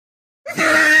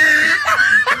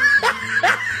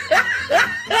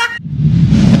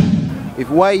If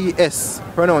Y-E-S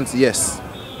pronounce yes,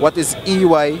 what is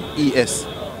E-Y-E-S?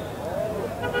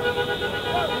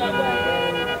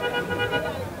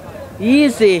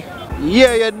 Easy.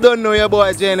 Yeah, you don't know your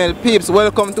boy Jnel. Peeps,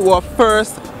 welcome to our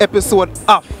first episode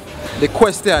of the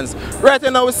questions. Right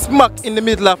now we smack in the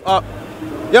middle of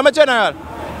you're my general.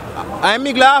 I'm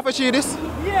Migla half a tree this?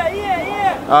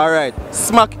 Yeah. Alright,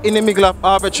 smack in the middle of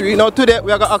half a tree. Now today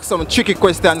we are gonna ask some tricky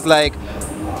questions like,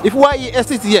 if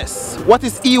Y-E-S is yes, what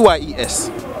is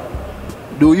E-Y-E-S?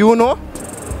 Do you know?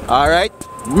 Alright,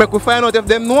 make we find out if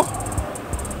them know.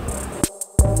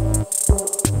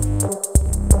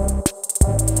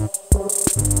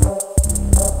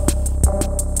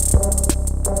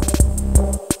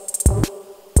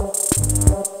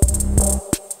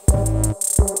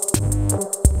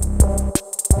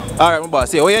 Alright, my boss,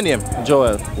 say, what's your name?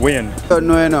 Joel. Wayne. Don't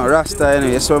know, you know, Rasta, you know,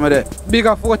 you saw me there.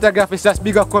 Bigger photographers, that's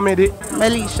bigger comedy.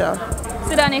 Melisha.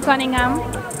 Sudani Cunningham.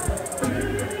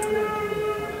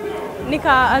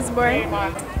 Nika Osborne.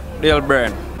 Dale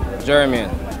Byrne. Jeremy.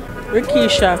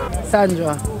 Rikisha.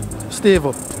 Sandra. Steve.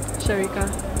 Sharika.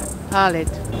 Harlet.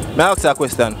 May I ask you a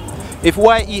question? If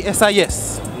Y-E-S are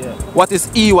yes, what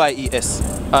is E-Y-E-S?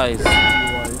 Eyes.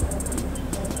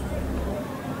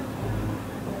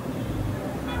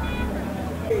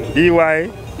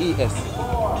 E-S.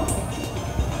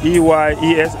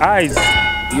 E-Y-E-S, eyes.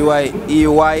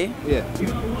 E-Y.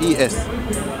 Yeah. E-S.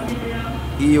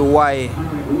 E-Y-E-S.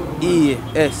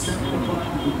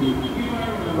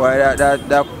 Why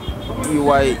that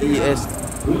E-Y-E-S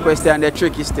question the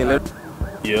tricky still.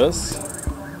 Yes.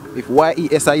 If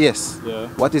Y-E-S are yes, Yeah.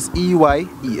 what is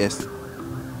E-Y-E-S?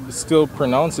 It still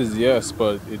pronounces yes,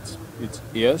 but it's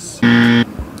yes.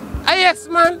 Yes,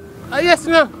 man. Yes,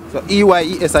 no. So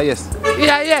E-Y-E-S are yes.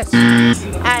 Yeah, yes.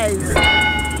 Eyes.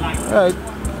 Alright,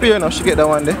 fair enough, she get that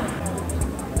one there.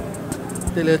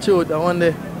 Tell you the truth, that one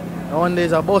day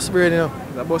is a bus brain, you know.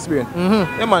 It's a bus brain.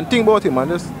 Yeah man, think about it man,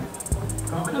 just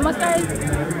Number size.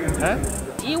 huh?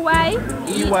 E-Y.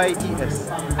 E-Y-E-S.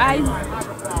 Eyes.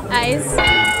 Eyes.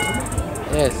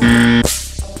 Yes.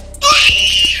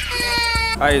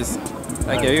 Eyes.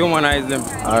 Like you humanize them.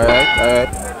 Alright.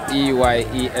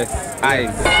 E-Y-E-S,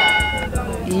 eyes.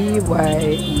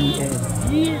 E-Y-E-S.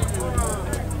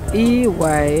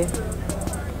 E-Y-E-S.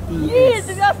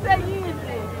 Easy, just say easy.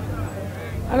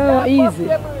 I don't know, easy.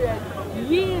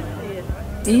 Easy.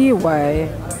 E-Y.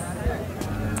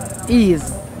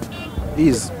 Ease.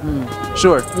 Ease.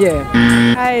 Sure. Yeah.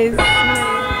 Eyes.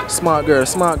 Smart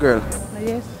girl.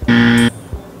 Yes.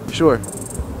 Sure.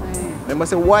 Remember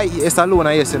say Y-E-S alone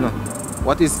are yes, you know.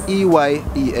 What is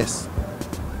E-Y-E-S?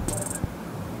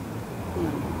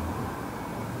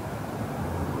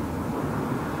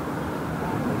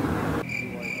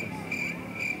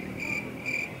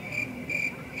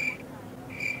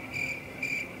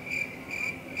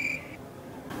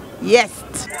 Yes.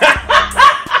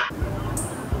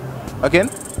 Again?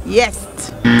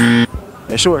 Yes.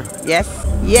 Yeah, sure. Yes.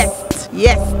 Yes.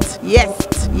 Yes.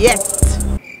 Yes. Yes.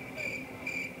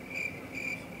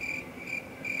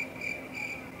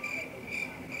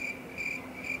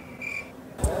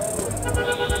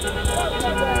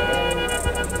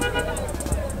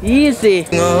 Easy.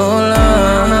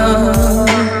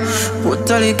 Put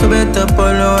a little bit up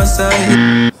on our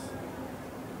side.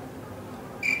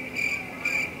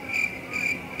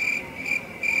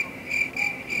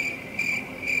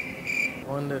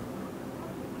 On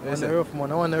the roof,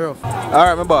 man. On the roof.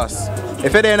 Alright, my boss.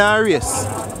 If you're in a race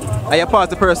and you pass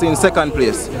the person in second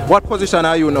place, what position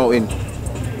are you now in?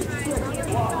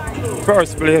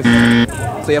 First place.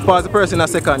 So you pass the person in a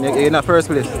second, you're in a first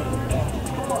place.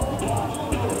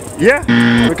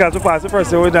 Yeah. Because we pass the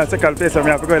first, we're in the second place, so we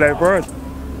have to go like first.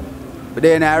 But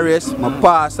then I race, I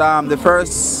pass the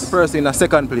first Person in a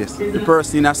second place. the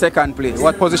person in a second place.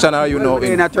 What position are you now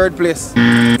In in? a third place.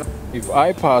 If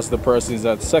I pass the person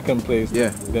at second place,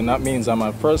 Yeah. then that means I'm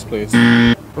at first place.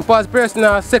 I pass person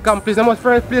at second place. I'm at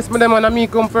first place, but them and me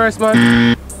come first,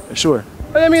 man. Sure.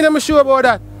 What do you mean I'm sure about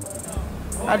that?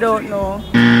 I don't know.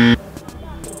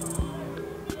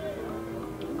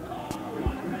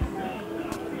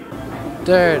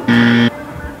 Third.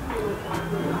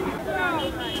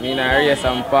 In a race,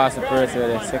 I'm pass the person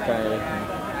with the second.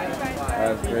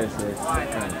 First place.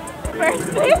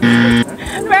 First place.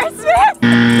 First place.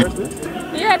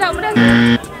 Yeah, that would have.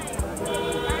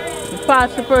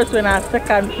 Pass the first one at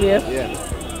second place. Yeah.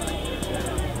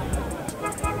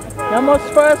 You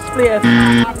must first place.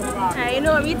 You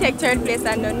know, we take third place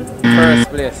and done. First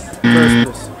place. First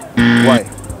place. Why?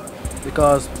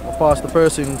 Because I passed the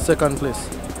person in second place.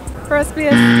 First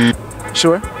place.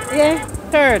 Sure? Yeah.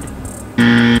 Third.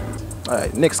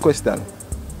 Alright, next question.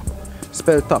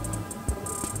 Spell top.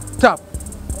 top.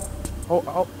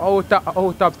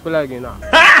 How top for like you know.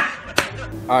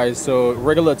 Alright, so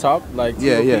regular top, like TOP?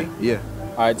 Yeah.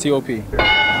 Alright, TOP.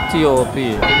 TOP.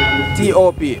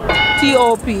 T.O.P.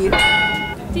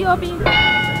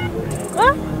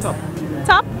 What?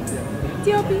 Top?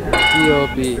 T.O.P.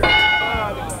 TOP.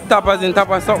 Top as in top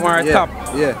of something or top.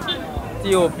 Yeah.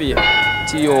 TOP.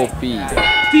 TOP.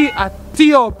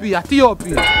 TOP.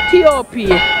 T.O.P.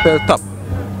 Spell top.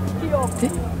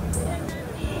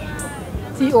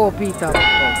 T.O.P. top.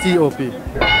 TOP.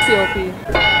 T.O.P.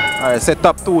 Alright, say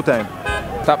top 2 times.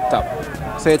 Top.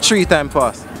 Say 3 times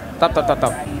fast. Top. Tap.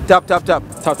 Top.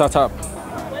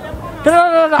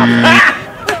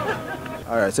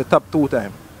 Alright, say top 2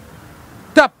 times.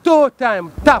 Top 2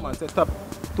 time. Come on, say top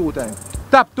 2 times.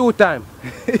 Top 2 time.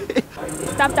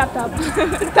 Top. Top. Top.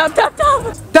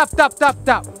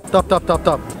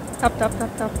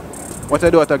 Top. What I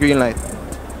do at a green light?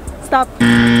 Stop.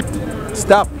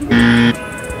 Stop.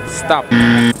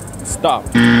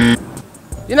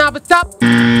 You know have a top?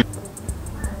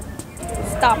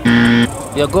 Stop.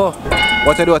 You go.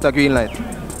 What I do at a green light?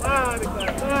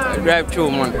 Drive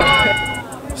through, man.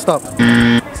 Stop.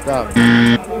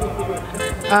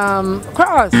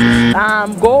 Cross.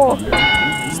 Go.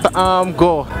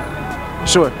 Go.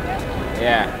 Sure.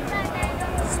 Yeah.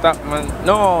 Stop, man.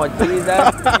 No, Jesus.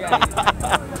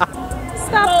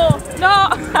 Stop. No.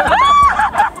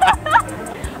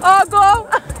 Oh, go.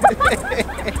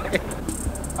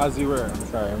 As you were.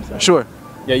 I'm sorry. Sure.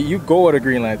 Yeah, you go with a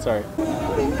green light, sorry.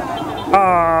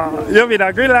 You mean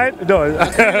a green light? No.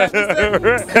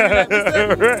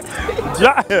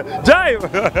 Drive!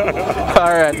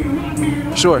 Alright.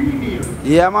 Sure.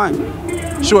 Yeah,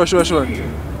 man. Sure. Sure. So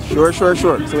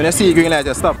when you see green light,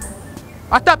 just stop.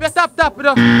 I tap, you tap,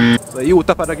 bro. So you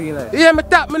tap at the green light. Yeah, me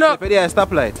tap, me no. If you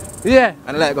stop light Yeah.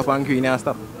 and light go on green, you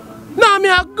stop. No, me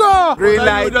a go. Green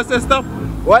light. You just say stop.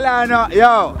 Well, I know.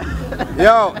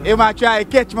 Yo, he might try to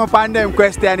catch me on them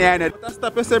question here.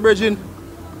 Stop, you say, Virgin.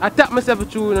 I tap myself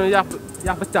through, you know, you have to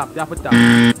tap.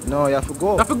 No, you have to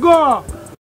go. You have to go.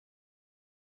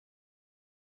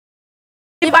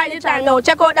 Divide the time now,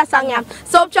 check out the song yeah.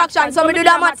 Subtraction, so we do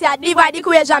the math here. Divide the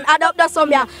equation, add up the sum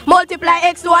yeah. Multiply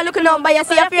x to a look number, you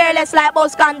see a fearless like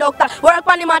bus conductor. Work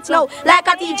on the maths now, like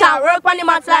a teacher. Work on the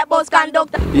maths like bus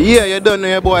conductor. Yeah, you done know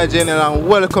your boy Jnel and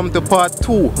welcome to part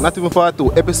 2, not even part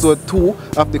 2, episode 2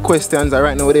 of the questions.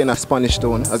 Right now we're in a Spanish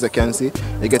town, as you can see.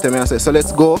 You get me? I say, so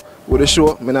let's go with the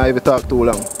show. I'm not even talk too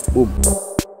long. Boom.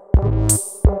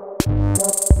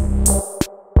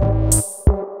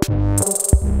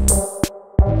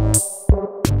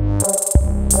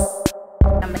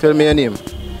 Tell me your name.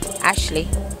 Ashley.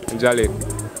 Jalip.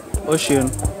 Asheem.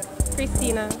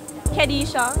 Christina.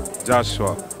 Kedisha.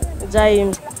 Joshua.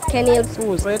 James. Kenil.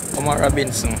 Omar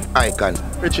Robinson. Icon.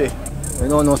 Richie. You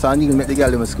don't know, so I need to make the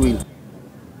girl squeal.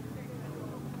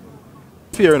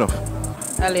 Fair enough.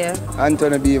 Alia.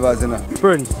 Anthony Beavers, you know.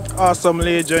 Prince. Awesome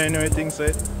Ledger and everything,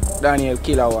 say. Daniel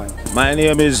Killer One. My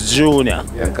name is Junior.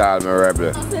 You call me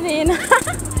Rebel.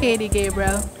 Katie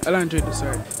Gabriel. Alan Trade,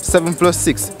 sorry. 7 plus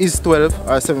 6 is 12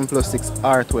 or 7 plus 6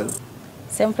 are 12?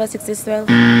 7 plus 6 is 12.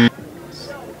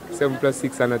 7 plus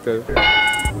 6 and a 12.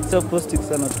 7 plus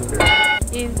 6 and a 12.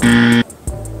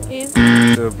 Is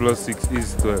 7 plus 6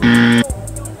 is 12.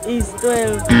 Is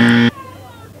 12.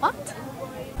 what?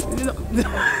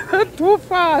 Too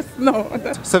fast. No.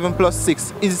 7 plus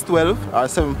 6 is 12 or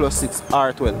 7 plus 6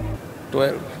 are 12?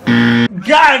 12.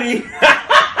 Got it!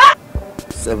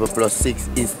 7 plus 6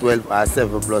 is 12 or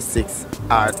 7 plus 6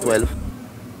 are 12.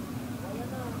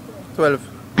 12.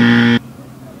 I'm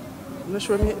not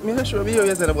sure me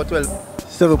you said about 12.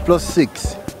 7 plus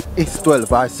 6 is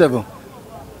 12 or 7.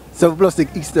 7 plus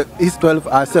 6 is 12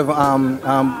 or 7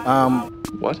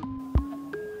 What?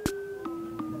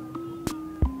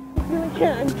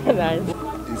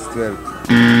 It's 12.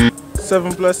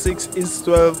 7 plus 6 is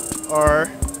 12 or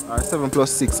 7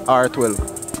 plus 6 are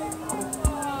 12?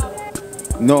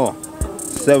 No.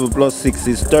 7 plus 6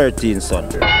 is 13, son.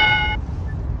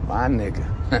 My nigga.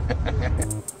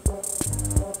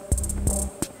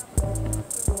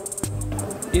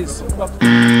 Is.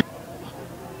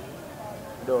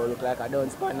 Don't look like I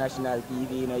don't spot national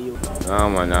TV, you know you. No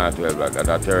man, not 12, I got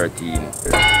a 13.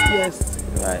 Yes.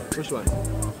 Right. Which one?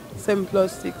 7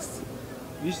 plus 6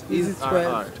 is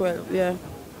 12. 12, yeah.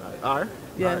 R?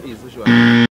 Yeah. R is which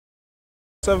one?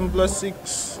 7 plus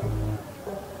 6.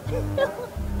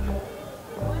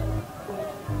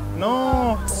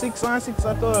 No, 6 and 6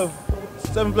 are 12.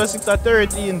 7 plus 6 are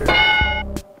 13.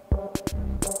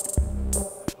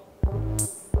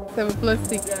 7 plus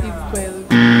 6 is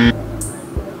 12.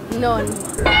 None.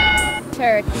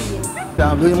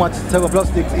 13. Doing what? 7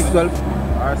 plus 6 is 12.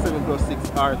 Or 7 plus 6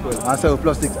 are 12. And 7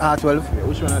 plus 6 are 12. Yeah,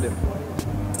 which one of them?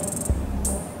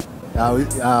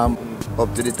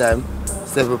 Up to the time,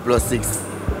 7 plus 6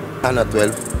 and a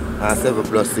 12. And 7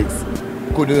 plus 6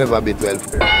 could never be 12.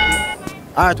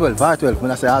 R12, R12, when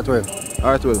I say R12.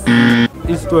 R12.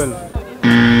 Is 12.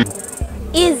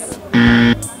 Is.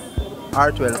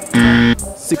 R12.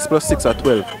 6 plus 6 are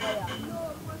 12.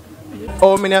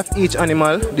 How many of each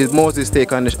animal did Moses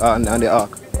take on the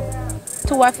ark?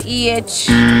 2 of each.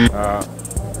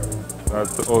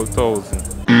 That's 1,000.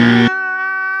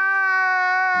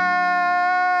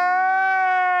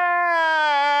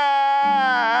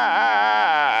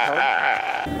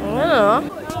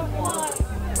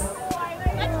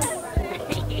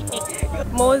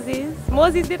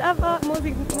 Moses did have a,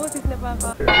 Moses never have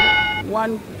a.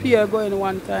 One pair going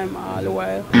one time all the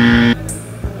while.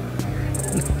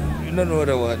 You don't know what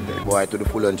I want there. Boy, to the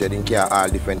full 100 in care all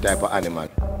different type of animal.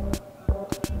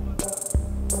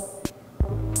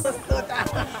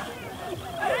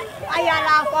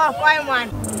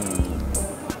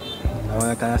 That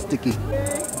one kind of sticky. 2.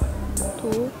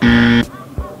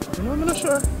 No, I'm not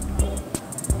sure.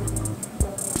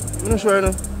 I'm not sure,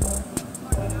 no.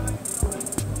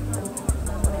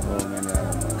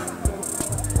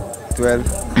 12.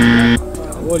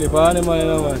 Holy for animal, you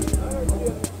know, man.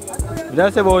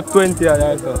 That's about 20 or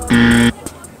that.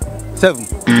 7.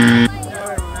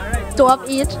 2 of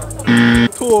each.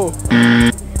 2.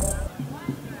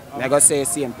 I gotta say the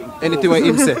same thing. Anything what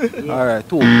him say? Alright,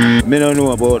 2. Me don't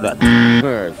know about that.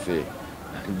 Mercy.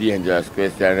 Dangerous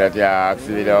question that you ask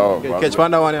me now. Catch one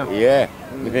that one, yeah? Yeah,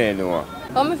 me don't know.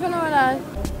 How many you know that?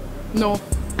 No.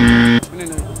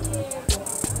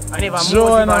 I never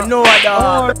know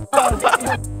that.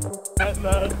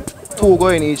 2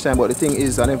 going each time, but the thing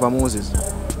is, I never Moses.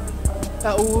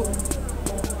 Who?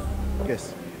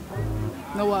 Yes.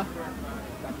 Noah.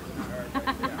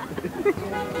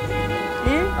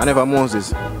 I never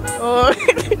Moses. Oh.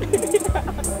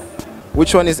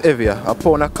 Which one is heavier, a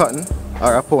pound of cotton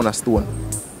or a pound of stone?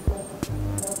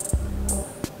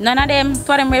 None of them,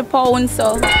 20 pounds,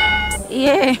 so.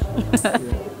 Yeah.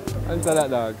 Answer that,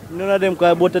 dog. None of them,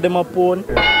 because both of them are pound.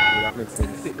 That makes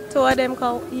sense. 2 of them,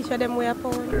 each of them weigh a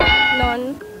pound.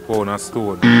 None. Pound of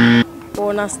stone.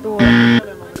 Pound of stone.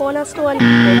 Pound of stone.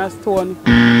 Pound of stone.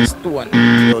 Stone.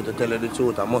 So to tell you the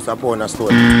truth, I must have pound of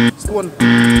stone. Stone.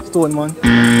 Stone, man.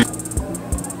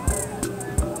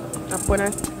 A pound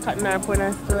of cotton or a pound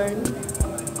of stone.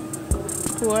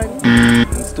 Stone.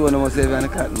 Stone must have on the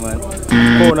cotton, man.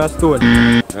 Pound of stone.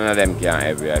 None of them can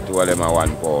heavy. 2 of them are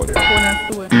 1 pound. Pound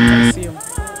of stone. I see him.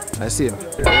 I see him.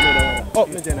 Up,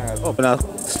 my general. Up. Pound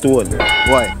of stone.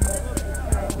 Why?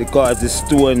 Because the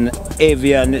stone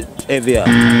heavier and heavier.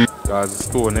 Because the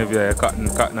stone heavier, cotton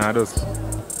are those.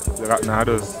 The cotton are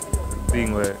those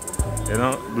thing where you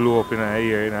know blow up in a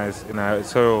ear, in a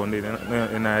surrounding,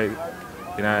 in a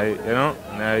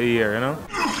ear, you know.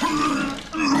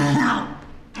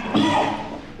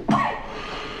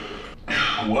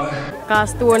 What? Because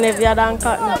stone heavier than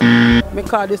cotton.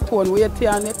 Because the stone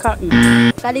weightier than the cotton.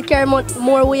 Because it carry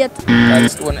more weight. Because the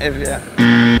stone heavier.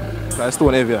 Because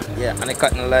stone heavier. Yeah, and the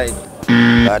cotton light.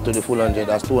 To the full 100,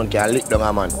 a stone can lick down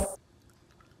a man.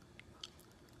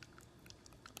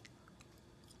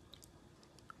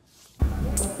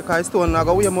 Because stone I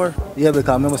go way more. Yeah, because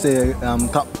I remember say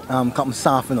cotton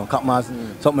soft, you know, cotton has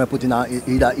something you put in a,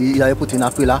 either you put in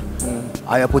a filler,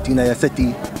 or you put in a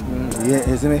settee. Yeah,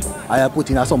 you see me? Or you put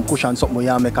in some cushion, something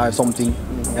you make or something.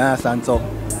 You understand? So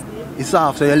it's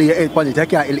soft, so you lay 8 on it. You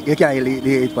can't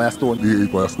lay 8 on a stone. Lay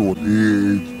 8 on a stone.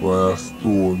 Lay 8 on a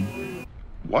stone.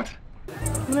 What? I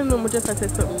don't know, I just said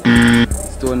something.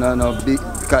 Stone and no big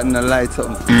cotton and light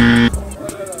something.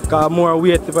 Because more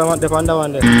weight if I want the under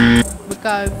one there.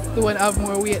 Because stone have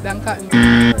more weight than cotton.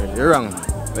 You're wrong.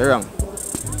 You're wrong.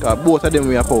 Because both of them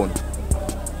weigh a pound.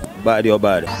 Bad or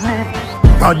bad?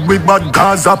 Bad we bad,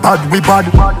 Gaza bad we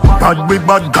bad. Bad we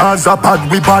bad, Gaza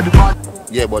bad we bad.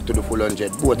 Yeah, but to the full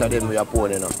 100, both of them we are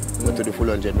pound, you know. But to the full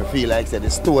 100, I feel like say the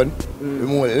stone, we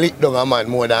more lick down a man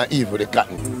more than evil the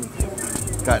cotton.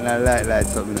 Cotton and light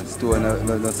something, stone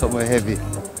not something heavy.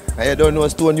 And you don't know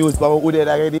stone used for wood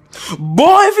already?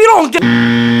 Boy, if you don't get...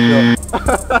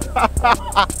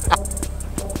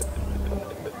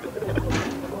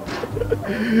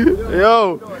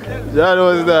 Yo, John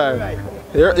was there.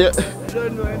 You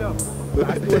don't know enough.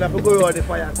 That stone have to go on the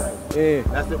fire side. Yeah.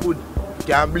 That's the wood.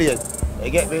 Can't blaze. You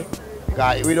get me?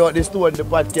 Because without the stone, the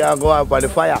pot can't go on for the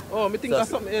fire. Oh, me think that's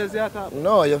something else you talk.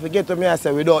 No, you forget to me, I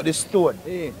say without the stone,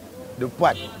 Yeah. the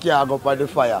pot can't go for the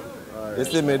fire. Right. You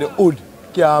see me, the wood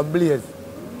can't blaze.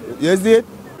 You see it?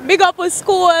 Big up with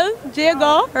school.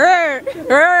 Jago.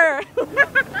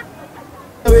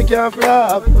 We can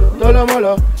flop,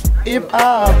 Tolomolo, hip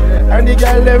hop, and the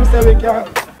girl them say we can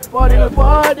party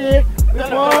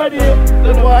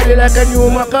like a new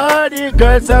Maccardi.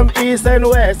 Girls from east and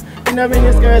west, in a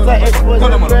mini skirts are exposed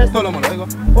and breast.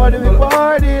 Party like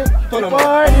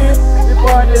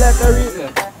a reason.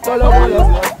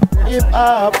 Tolomolo, hip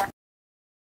hop.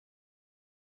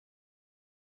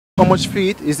 How much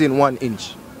feet is in 1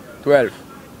 inch? 12.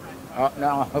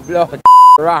 No,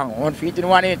 wrong. 1 feet in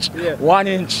 1 inch. Yeah. 1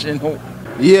 inch, you know.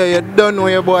 Yeah, you don't know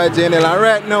your boy Jnel, and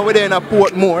right now we're in a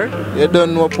Portmore. You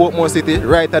don't know Portmore City,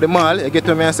 right at the mall. You get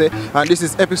to me and say, and this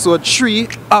is episode 3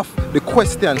 of the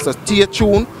question. So stay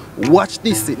tuned, watch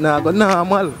this, it now go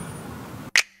normal.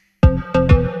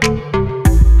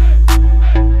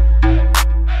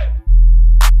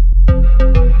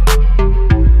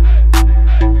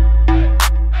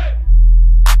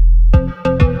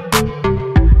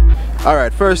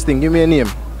 Alright, first thing, give me a name.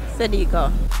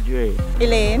 Sadiqa. Dre.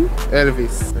 Elaine.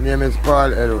 Elvis. My name is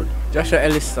Paul Elwood. Joshua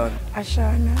Ellison.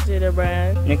 Ashana. Jada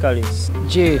Brand. Nicholas.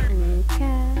 J.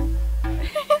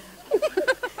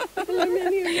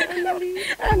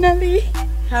 Annalie.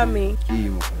 Hammy.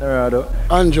 Dorado.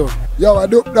 Anjo. Yo, I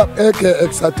do that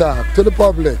AKX attack to the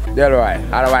public. Delroy.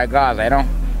 Otherwise Gaza, you know.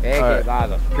 AK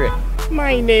Gaza. Straight.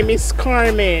 My name is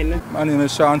Carmen. My name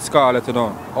is Sean Scarlett, you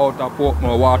know, out of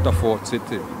Portmore, Waterford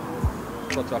City.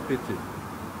 Such a pity.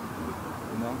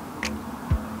 You know?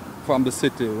 From the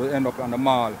city, we end up on the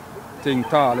mall, thing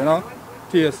tall, you know?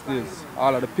 Tasties,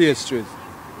 all of the pastries.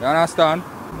 You understand?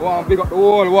 We want to big up the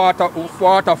whole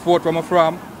Waterford where I'm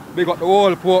from. Big up the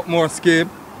whole Portmore scheme.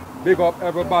 Big up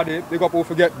everybody. Big up who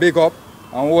forget big up.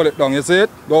 And hold it down, you see it?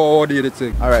 Go order the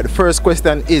thing. Alright, the first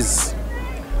question is,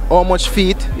 how much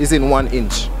feet is in 1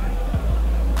 inch?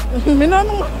 Me no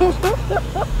know.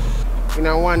 In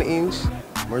a 1 inch.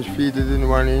 How much feet is in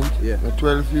 1 inch? Yeah.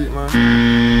 12 feet, man.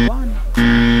 1.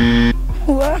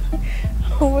 What?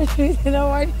 How much feet in a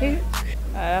 1 inch?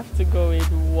 I have to go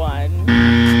with 1.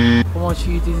 How much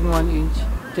feet is in 1 inch?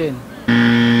 10.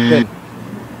 10?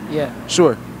 Yeah.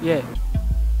 Sure? Yeah.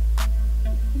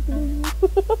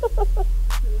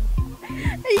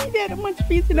 Are you there? How much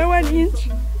feet in a 1 inch?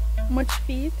 Much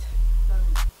feet?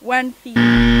 1 feet.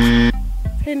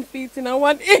 10 feet in a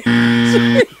 1 inch. I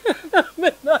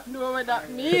don't know what that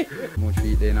means. Much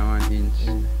feet in a 1 inch.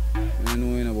 I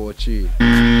know about 3.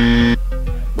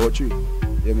 About 3?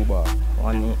 Yeah, my boy.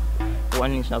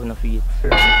 1 inch not enough feet.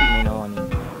 Feet in a 1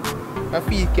 inch. A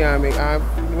feet can't make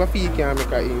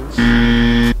an inch.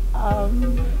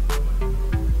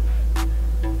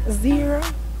 0.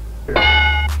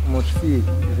 How much feet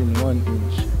is in 1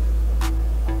 inch?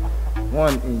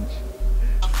 1 inch.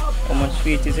 How much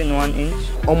feet is in 1 inch?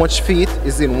 How much feet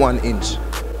is in 1 inch?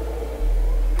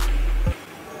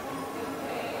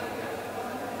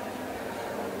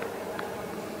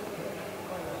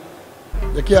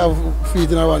 You can't have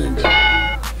feet in a 1 inch.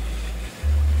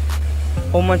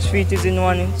 How much feet is in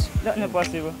 1 inch? That's not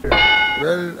possible.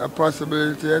 Well, a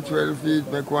possibility of 12 feet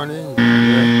make 1 inch.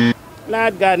 Yeah.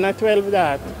 Lord God, not 12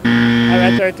 that.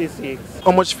 Or 36.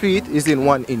 How much feet is in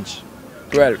 1 inch?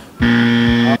 12.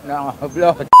 No,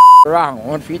 wrong.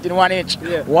 1 feet in 1 inch.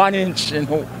 Yeah. 1 inch, you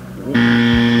know.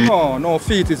 No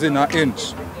feet is in an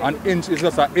inch. An inch is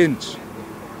just an inch.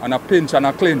 And a pinch and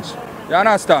a clinch. You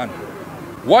understand?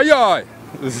 Why? Why?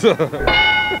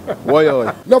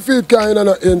 No feet can in an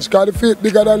inch, because the feet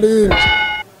bigger than the inch.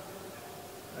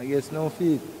 I guess no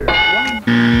feet. You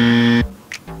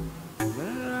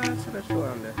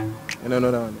don't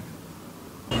know that one.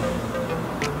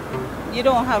 You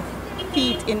don't have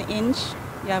feet in inch.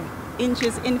 You have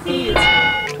inches in feet.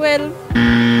 12.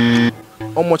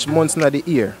 How much months in the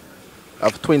year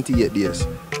of 28 days?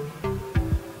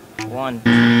 1.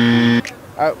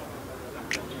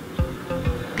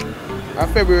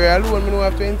 February alone, I know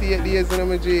have 28 days in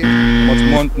my jail. How much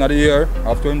month in the year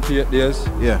of 28 days?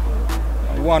 Yeah.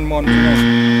 1 month, you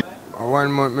know.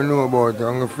 1 month I know about it,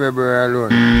 on February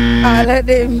alone. All of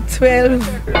them 12.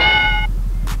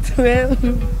 12.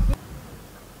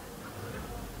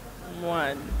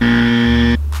 1.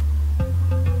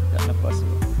 That's not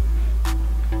possible.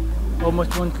 How much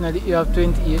month in the year of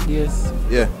 28 days?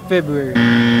 Yeah. February.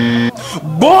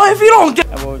 Boy, if you don't get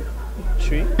about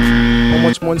 3. How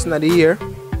much months in the year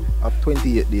of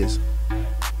 28 days?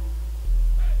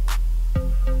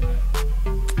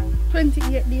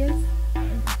 28 days.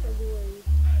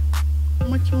 How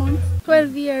much months?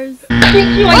 12 years. I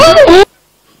don't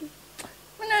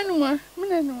know.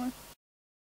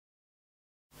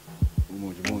 How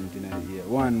much month in the year?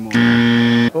 1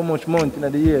 month. How much month in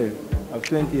the year of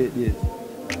 28 days?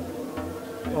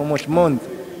 How much month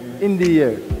in the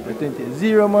year?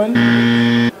 0 month.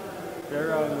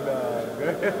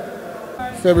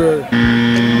 February.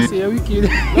 See, we kill.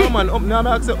 No man, no, I'm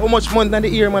asking how much month in the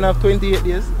year man have 28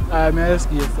 days? I'm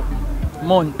asking you something.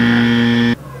 Month.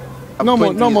 No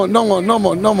month. 1.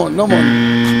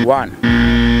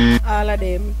 All of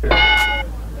them.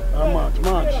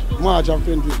 March of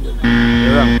 28 days.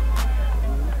 You're wrong.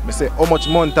 I say how much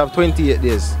month have 28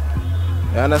 days?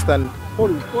 You understand?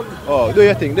 Oh, do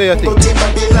your thing. I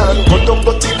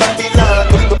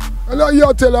know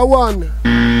you tell her 1.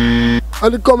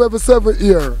 And it come every 7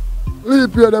 years.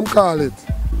 Leap year them call it.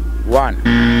 1.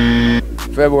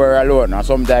 February alone, or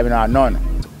sometime in none.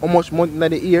 How much month in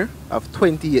the year have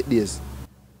 28 days?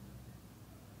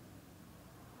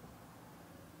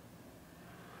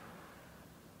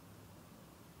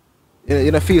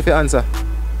 You don't feel for answer?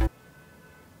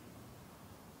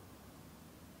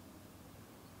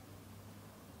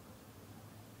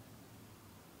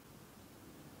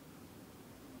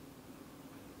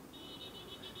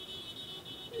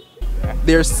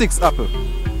 There's 6 apples,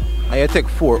 and you take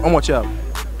 4. How much you have?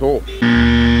 2.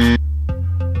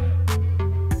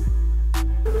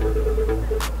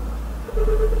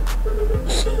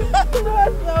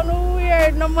 That sounds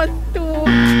weird. Number 2.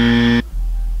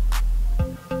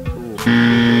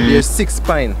 There's 6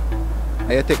 pine,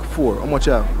 and you take 4. How much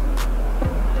you have?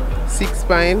 6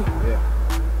 pine. Yeah.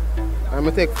 I'm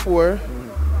gonna take 4.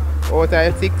 Out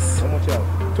of 6. How much you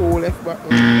have? 2 left back.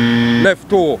 Left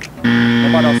 2. No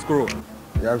matter screw.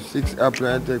 You have 6 apples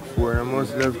and I take 4. I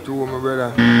must left 2, my brother.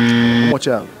 How much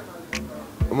you have?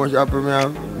 How much apple I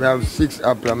have? I have 6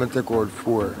 apples, I'm going to take out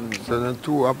 4. So then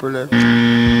 2 apples left.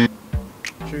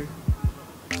 3.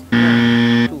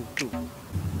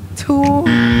 2.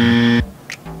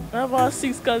 I have all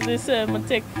 6 because they said I'm going to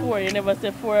take 4. You never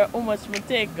said 4. How much I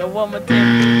take? Or what I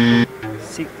take?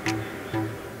 6.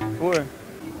 4.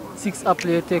 6 apple,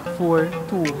 you take 4.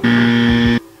 2.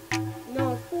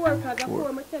 No, 4 because I 4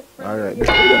 I take 4. Alright, you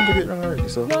don't get it wrong already.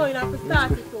 So. No, you have to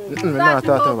start it. We're not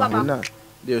talking about it now.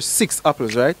 There's 6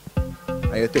 apples, right?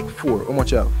 And you take 4. How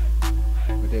much you have?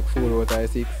 We take 4 out of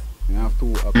 6. We have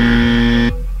 2 apples.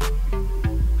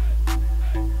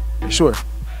 You sure?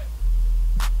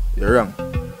 You're wrong.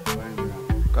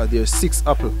 Because there's 6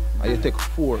 apples and you take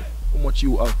 4. How much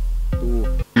you have?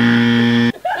 2.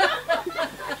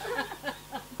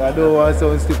 I don't want to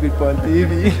sound stupid on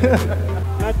TV.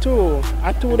 Not 2.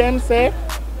 A 2 them say,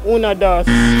 una does.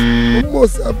 I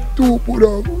must have 2 put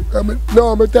up.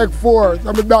 No, I take 4.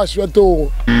 I'm a dash for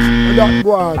 2. And that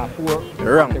one.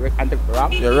 You're wrong.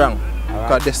 You're wrong.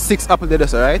 Because there's 6 apples there,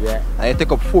 right? Yeah. And you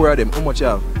take up 4 of them. How much you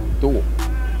have? 2.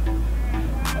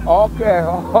 Okay.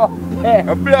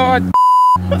 Blood.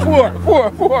 4.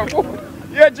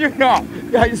 Yeah, Junior.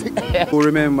 Who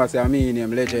remember, say, I mean,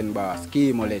 I'm legend boss,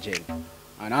 Chemo legend.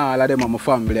 And all of them are my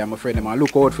family and my friend. Them. I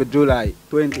look out for July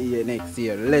 20th next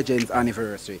year, Legends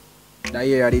anniversary. That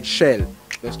year I did Shell.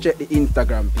 Just check the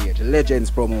Instagram page, Legends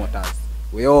Promoters.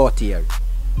 We out here.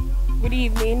 Good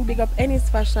evening. Big up NELSQUAD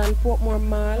Fashion, Portmore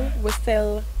Mall. We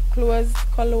sell clothes,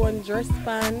 cologne, dress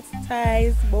pants,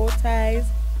 ties, bow ties,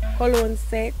 cologne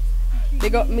sets.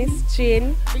 Big up Miss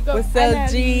Chin. We sell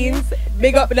jeans.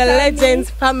 Big up the Legends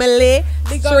family.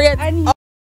 Straight up.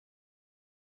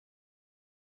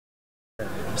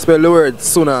 Spell the word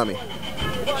tsunami.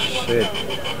 Shit.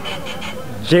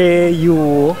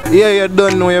 J-U. Yeah, you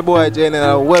don't know your boy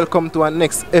Jnel. Welcome to our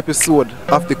next episode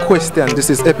of The Question. This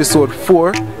is episode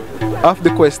 4 of The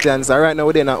Questions. And right now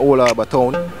we're in Old Harbour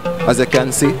Town, as you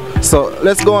can see. So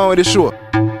let's go on with the show.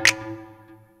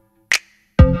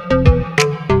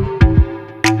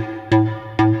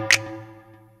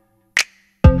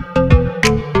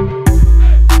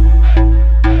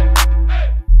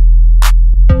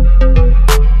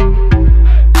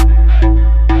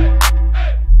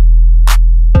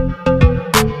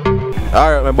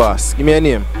 Alright, my boss, give me a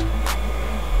name.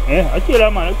 I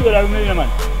Taylor, man.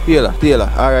 Taylor.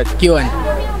 Alright. Kiwan.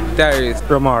 Darius.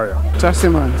 Romario. Chassis,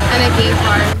 man.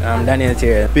 I'm Daniel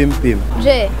here. Pim.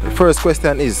 J. The first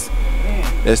question is,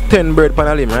 there's 10 birds on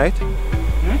a limb, right?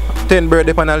 10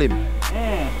 birds on a limb.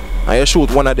 And you shoot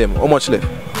one of them. How much left?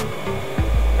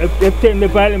 If 10 the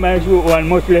limb, I shoot 1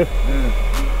 much left.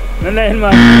 None, man.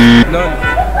 None.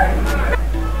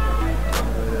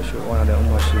 You shoot one of them,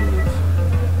 how much left?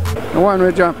 One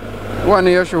way jump. 1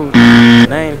 year shoot.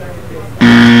 9.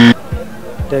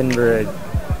 10 bird.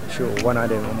 Shoot one of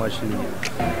them, how much left?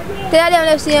 10 of them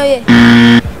left in your way.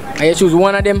 And you choose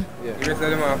one of them? Yeah. The rest of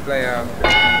them are fly out.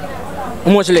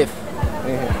 How much left?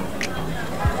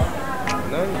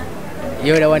 None.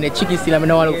 You're the one that chicken still, I'm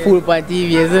not want to fool on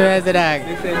TV, so I said that.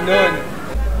 They say none.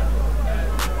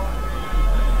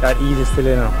 That easy still,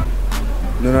 you know.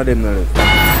 None of them no left.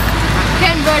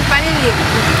 10 birds for the league.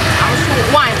 I'll shoot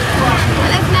one.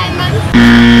 Left 9 man.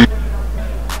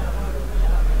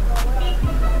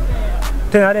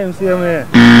 10 of them same way.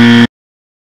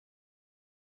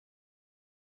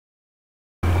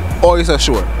 Oh, is that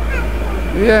sure?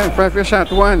 Yeah, 5 you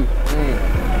shot 1.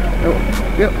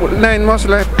 Yeah, 9 must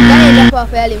left. Can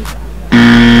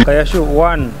you shoot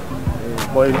 1?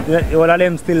 But all of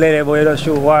them still there, but you just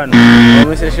shoot 1. Oh,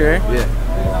 Mr. Sure? Yeah.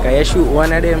 Can you shoot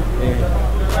 1 of them?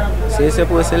 Yeah. So you're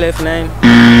supposed to left 9?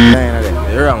 9 of them.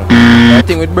 You're wrong. The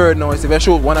thing with bird now is if I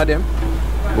shoot one of them,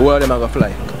 all of them are gonna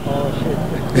fly. Oh shit.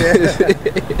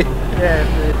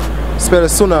 Yeah. Spell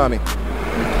tsunami.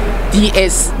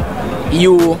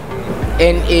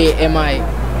 TSUNAMI.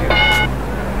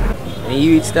 And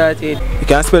you it started. You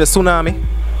can spell tsunami.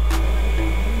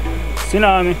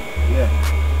 Tsunami. Yeah.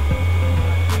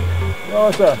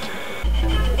 No sir.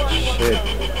 Shit.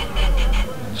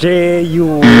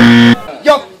 J-U.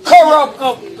 You're corrupt.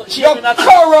 You're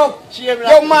corrupt.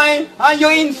 Your mind and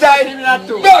your inside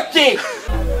dirty.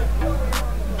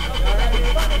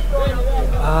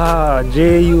 Ah,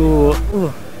 J-U.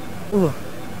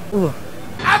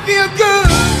 I feel good.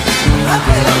 I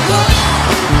feel good.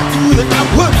 Do the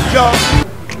work, y'all.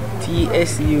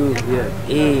 TSUANI.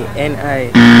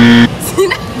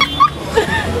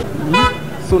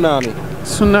 Tsunami.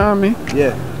 Tsunami?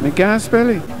 Yeah. I can't spell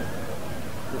it.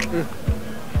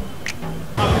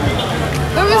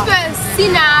 Let me spell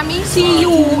tsunami.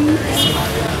 C-U.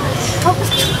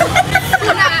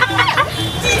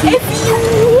 T-S-U.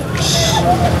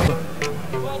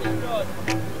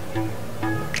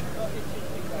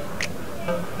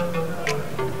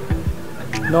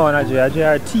 No, not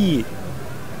J, T.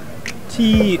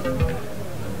 T.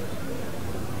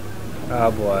 Ah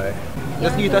boy.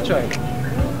 Let's give it a try.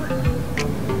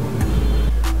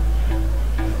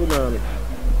 Tsunami.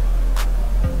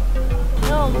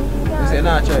 No, You say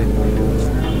nah try it.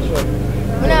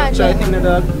 I'm not Try it in the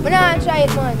dog. I'm not try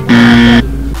it, man.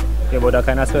 Yeah, but that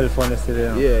kind of spell fun still, you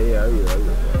know. Yeah, I will.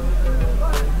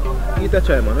 Give it a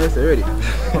try, man. Let's say ready.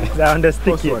 Down the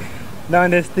sticky. Down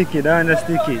the sticky.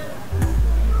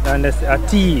 And a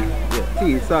T. Yeah,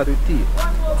 T. It starts with T.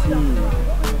 T.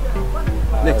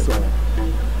 Next one.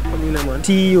 Come in, man.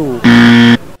 T-U.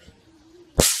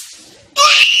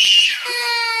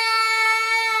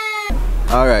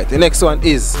 Alright, the next one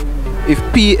is if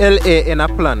PLA in a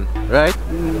plan, right?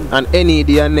 And NED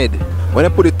and NED. When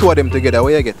you put the two of them together,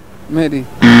 what you get? Medi.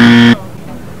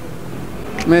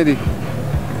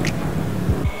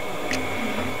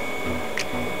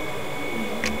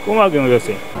 Come again, what you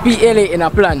say? PLA in a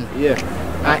plan. Yeah.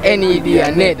 And NED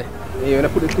and NED. Yeah, when you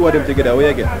put the two of them together, what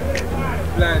you get?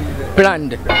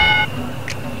 Planned.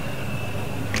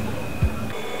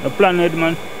 A planet,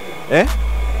 man. Eh?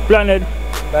 Planet.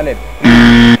 Planet.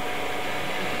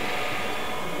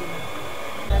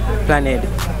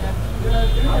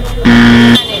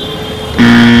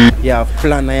 You have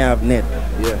plan, I have net.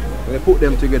 Yeah. When you put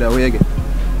them together, what you get?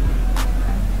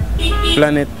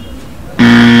 Planet.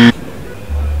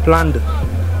 Planned.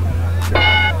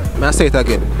 May I say it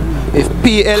again? If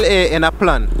PLA in a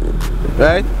plan,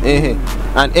 right?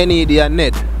 And NED and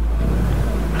NED,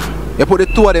 you put the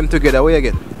two of them together, what you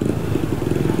get?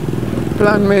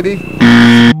 Plan Medi.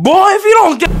 Boy, if you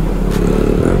don't get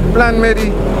Plan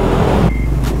Medi.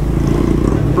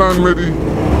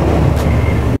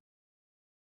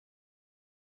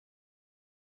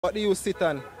 What do you sit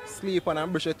and sleep on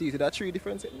and brush your teeth? Is that 3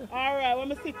 different things? Alright,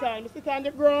 when I sit on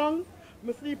the ground,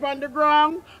 I sleep on the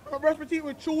ground, I brush my teeth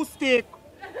with 2 sticks.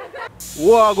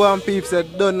 What go on peeps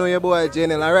said, don't know your boy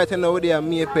Jnel, and right now they are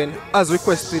Pen as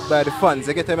requested by the fans.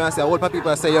 They get me and say, all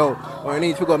people say, yo, we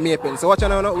need to go Pen. So watch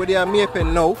now, we are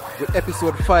Pen now with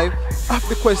episode 5 of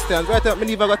the questions. Right now, I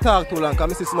never got to talk too long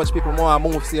because I see so much people more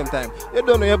move same time. You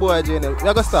don't know your boy Jnel. We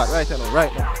are going to start right now,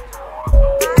 right now.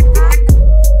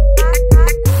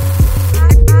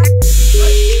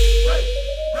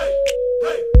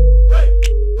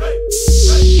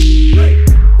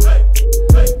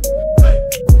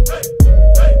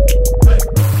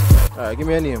 Alright, give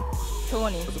me a name.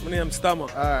 Tony. My name's Stammer.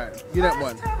 Alright, give that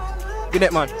one. Give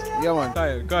that man. Yeah, man.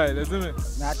 Kyle, listen me.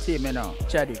 Not team, you know.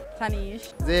 Chaddy.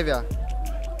 Tanish. Xavier.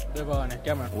 Devon,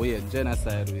 camera. Weird,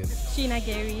 genocide, weird. Sheena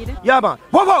Gary. Yeah, man.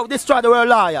 Whoa, destroy the world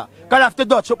liar. Can have to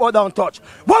dodge up or down touch.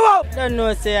 Whoa! Don't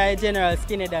know, say I General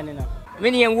Skinny Dan, you know. My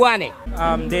name Wani.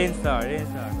 Dainstar.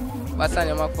 What's on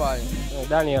your McFarlane?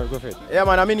 Daniel Griffith. Yeah,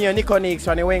 man. I'm in here, Nico Nix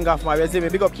from the wing off my resume.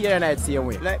 Big up here night, same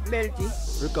way. Like Belty.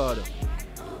 Ricardo.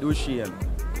 Dushien.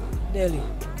 Delhi.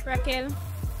 Raquel.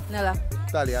 Nella.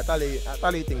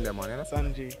 Tally thing them, man, you know?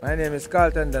 Sanjay. My name is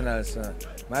Carlton Donaldson.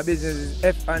 My business is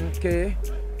F&K,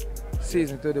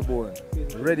 season to the bone.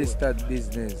 Registered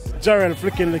business. Jarrell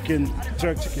flicking licking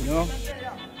jerk chicken, you know?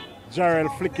 Jarrell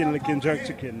flicking licking jerk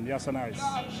chicken. Yes, so nice.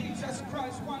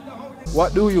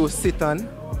 What do you sit on,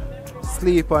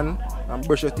 sleep on, and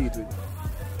brush your teeth with?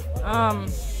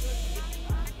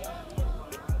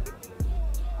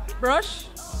 Brush.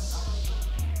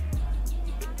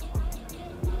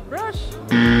 Brush.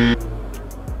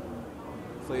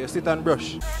 So you sit and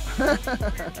brush.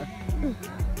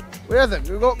 Where is it?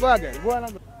 Go again. Go on.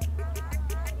 You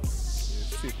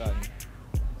sit and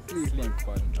sleep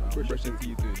on, brush your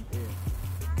teeth with.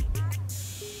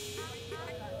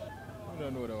 I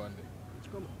don't know that one.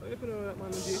 If you know that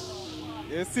man, G.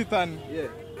 You sit and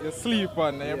you sleep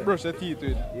on and you brush your teeth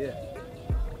with. Yeah.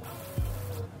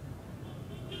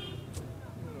 I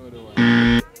don't know that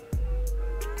one.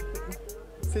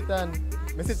 Sit and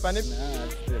me sit on it? Nah,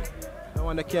 still. I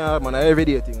want to care, man,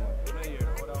 everyday thing.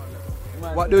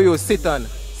 Man. What do you sit on,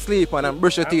 sleep on, and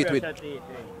brush your teeth with?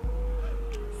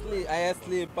 I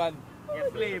sleep on.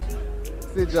 Sleep.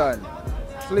 Sit on.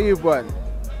 Sleep on.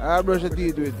 I brush your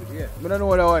teeth with. Yeah. I don't know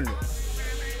what I want. I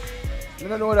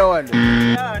don't know what I want.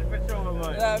 Yeah, for sure,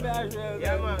 man.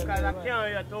 Yeah, man, because I can't hear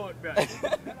your thought, bro.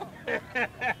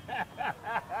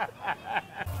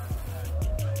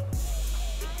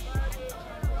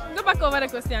 Go back over the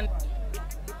question.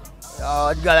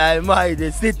 Oh, God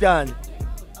almighty, sit on.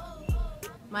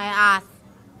 My ass.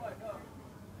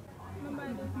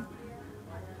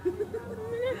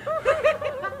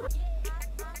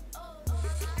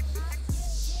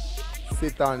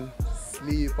 Sit on,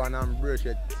 sleep on, and brush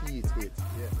your teeth with.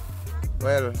 Yeah.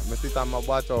 Well, I sit on my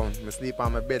bottom, I sleep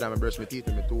on my bed, and I brush my teeth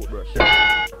with my toothbrush.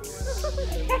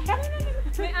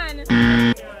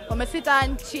 When I sit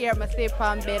on chair, I sleep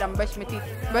on bed and brush my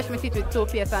teeth with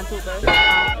toothpaste and toothbrush.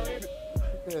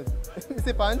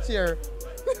 Sit on chair.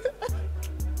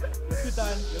 You sit on,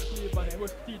 you sleep on, you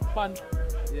brush teeth pan.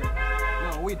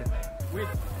 Yeah. No, with.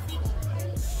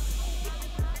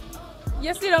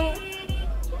 You sit down.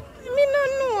 Me no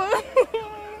know.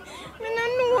 Me no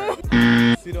know.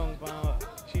 Sit down on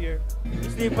chair.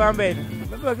 Sleep on bed.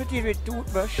 I brush my teeth with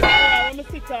toothbrush. Yeah, when I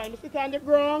sit on the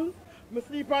ground. I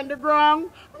sleep on the ground.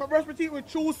 I brush my teeth with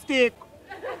chew stick.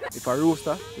 If a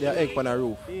rooster, there egg on a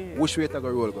roof, which way to go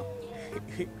roll go?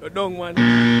 Go down,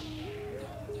 man.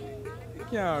 You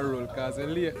can't roll because you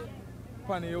late.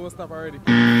 Funny, you will stop already.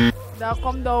 They'll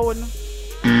come down.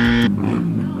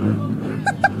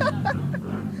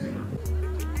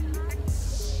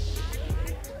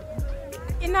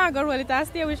 You not go roll it, I'll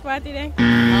stay which party then?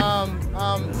 On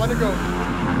the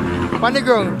ground. On the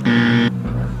ground.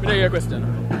 I know your question.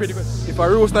 Pretty question. If a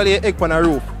rooster lay egg on a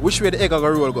roof, which way the egg go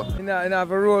roll go? You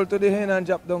have a roll to the hen and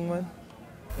drop down, man.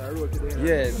 Roll to the hen?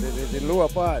 Yeah, the lower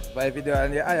part. But if you do it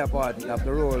on the higher part, you have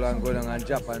to roll and go down and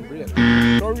drop and break.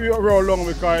 So we roll along,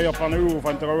 we carry up on the roof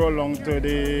and to roll along to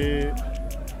the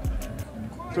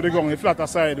ground, the flatter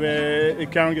side where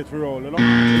it can't get roll, you know?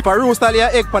 If a rooster lay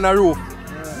egg on a roof,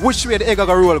 which way the egg go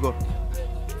roll go?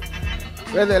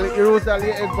 Well, the rooster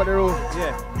lay egg on the roof.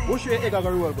 Yeah. Which way egg go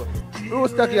roll go?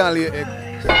 Rooster can't lay egg.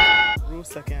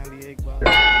 Rooster can't lay egg,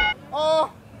 man.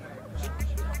 Oh!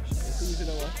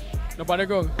 No bother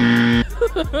go.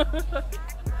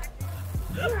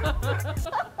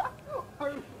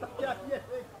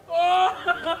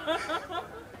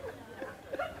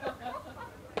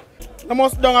 I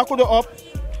must down, I could up.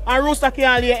 And rooster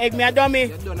can't lay egg, me a dummy.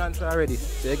 You done answer already,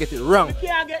 so you get it wrong. You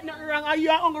can't get nothing wrong. Are you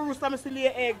a hungry rooster, I still lay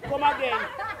egg? Come again.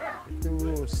 The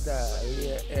rooster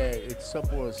lay egg, it's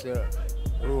supposed to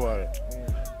roll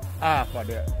half of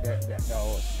the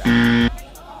house.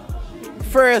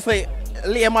 Firstly,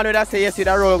 layman would say yes, see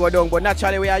the roll go down, but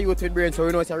naturally we are youth with brain, so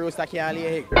we know it's a rooster can't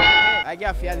lay egg. I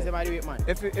get fans in my do it, man.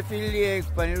 If you lay egg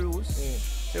on the roof,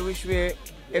 so which way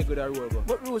egg would roll go?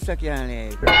 But rooster can't lay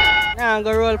egg. Nah,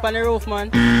 go roll on the roof, man.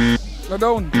 Go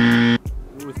down.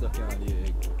 Rooster can't lay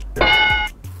egg.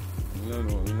 No.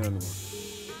 No,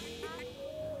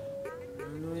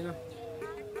 you know.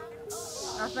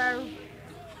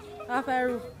 Half a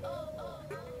roof.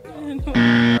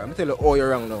 I'm tell you all you're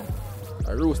wrong now.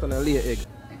 A rooster and a lay egg.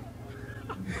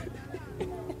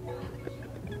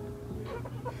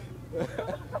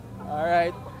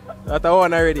 Alright. That's a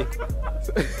one already.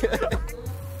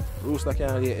 Rooster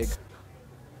can't lay egg.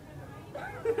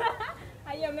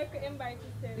 I am make you embarrass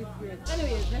yourself.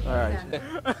 Anyways, Alright.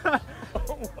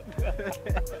 Oh my God.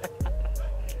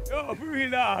 Yo,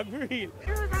 breathe, dog, breathe.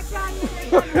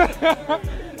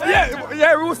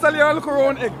 Yeah, rooster look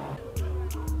around egg.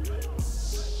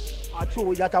 True,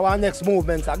 we got our next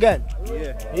movements again.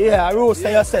 Yeah,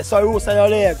 rooster you say, so rooster your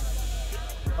leg.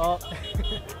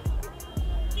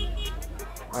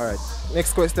 Alright,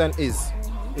 next question is,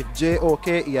 if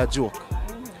J-O-K is a joke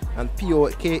and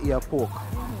P-O-K is a poke,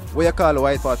 what you call the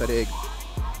white part of the egg?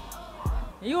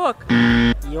 Yolk.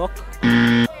 Yolk.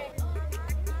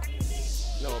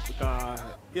 No, because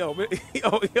yo,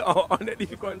 on the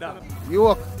difficult down.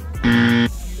 Yolk.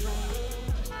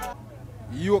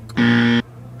 Yolk.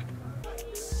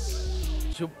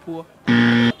 Chupo.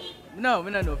 No,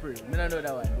 me not know for real. Me not know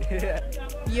that one.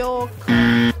 Yolk.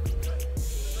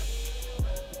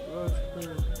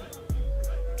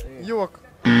 Yolk.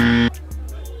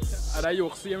 Are that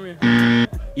yolk same way?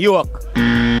 Yolk.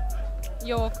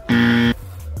 Yolk.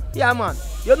 Yeah, man.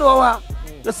 You know what?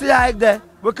 You see like there,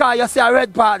 because you see a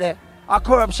red part there, a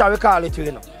corruption we call it,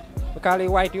 you know. We call it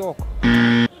white yolk.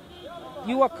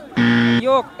 Yolk.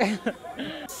 Yolk.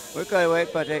 We call it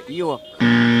white part of yolk.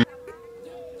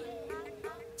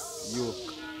 Yolk.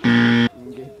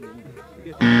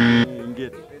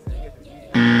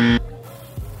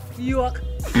 Yolk.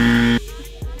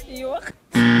 Yolk.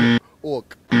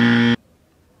 Oak.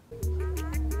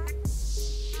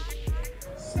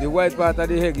 The white part of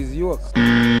the egg is yolk.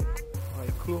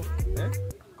 Clove.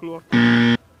 Clove.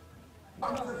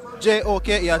 J-O-K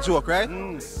is a joke, right?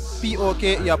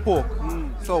 P-O-K is a poke.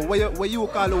 So what you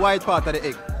call the white part of the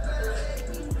egg?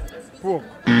 Poke.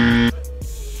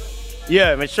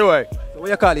 Yeah, I'm sure. So what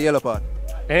you call the yellow part?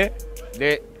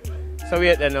 So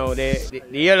wait now, the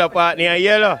yellow part near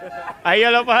yellow. A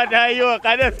yellow part near yolk,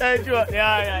 and that's a joke.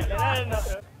 Yeah.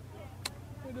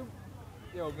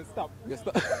 Yo, but stop. You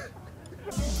stop.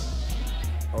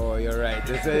 Oh, you're right.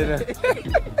 You say, you know.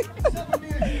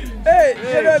 Hey,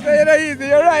 you know, so you know easy.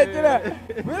 You're right, you know.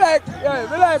 We like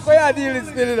what you're dealing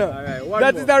still, you know. Right,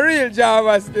 that is a real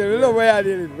Java still. We love what you're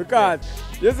dealing because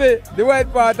you see, the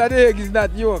white part of the egg is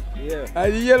not yolk. Yeah.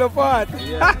 And the yellow part.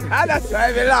 Yeah. That's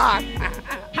why we laugh.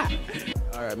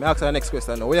 Alright, me ask the next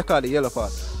question now. What you call the yellow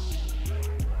part?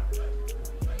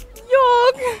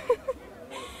 Yolk.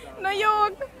 No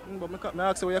yolk. But me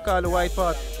ask you what you call the white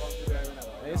part.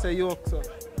 And you say yolk, so.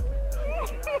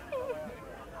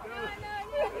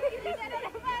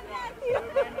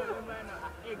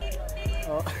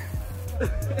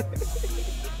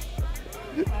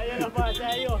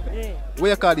 What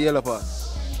you call the yellow part?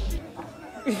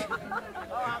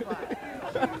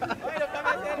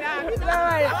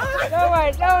 Don't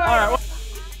worry.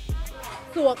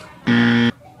 Soak.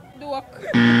 Duok.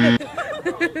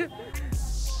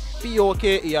 P-O-K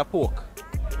is a poke.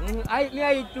 I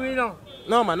eat too, you know.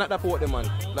 No man, not that poke, man.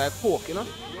 Like pork, you know?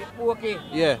 Okay.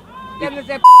 Yeah. Tell me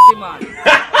say man.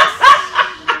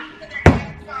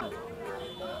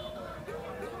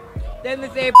 Tell me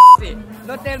say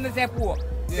not tell me say pork.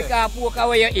 Yeah. Because pork are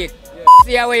where you eat. Yeah.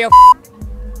 See where you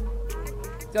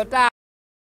So talk.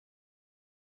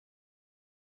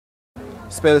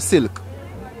 Spell silk.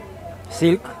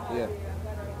 Silk? Yeah.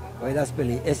 Why that spell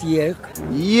it? S-E-L-K?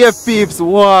 Yeah, peeps,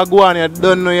 wow, go on, you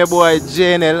don't know your boy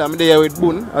Jnel. I'm there with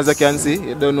Buhn, as you can see.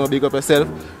 You don't know, big up yourself.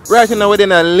 Right now, we're in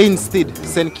Linstead,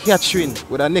 St. Catherine,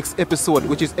 with our next episode,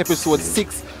 which is episode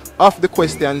 6 of the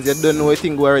questions. You don't know a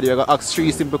thing already. You're going to ask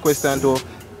 3 simple questions to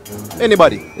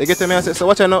anybody. You get me? So,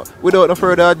 watch out, without no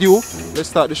further ado, let's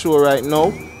start the show right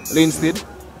now. Linstead,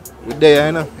 we're there,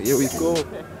 you know. Here we go.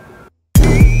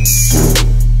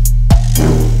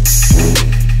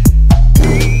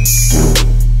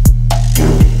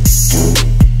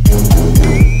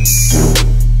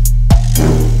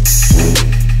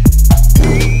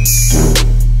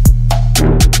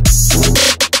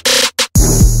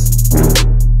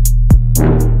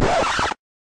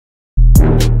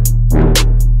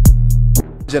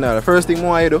 Jnel, the first thing I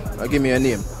want you do, give me a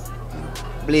name.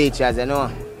 Bleachers, you know.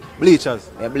 Bleachers?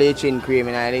 Yeah, bleaching cream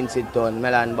in Linstead Town,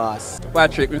 Melon Boss.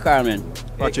 Patrick McCarman.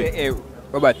 Patrick.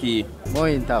 Robert T.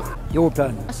 Mointak.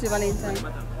 Yopan. Ashley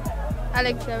Valentine.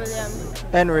 Alexa Williams.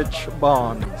 Enrich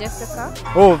Buhn. Jessica.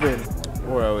 Oven.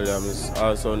 Ora Williams,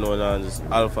 also known as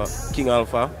Alpha, King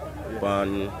Alpha,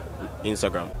 on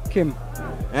Instagram. Kim.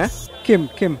 Eh? Kim.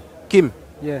 Kim?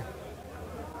 Yeah.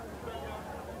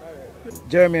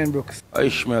 Jeremy and Brooks.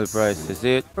 Ishmael Price, is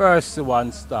it? First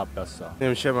one stop, that's all.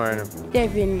 Name Shemar.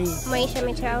 Devin Lee. Maisha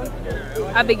Mitchell.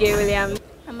 Abigail Williams.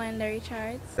 Amanda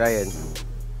Richards. Ryan.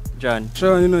 John.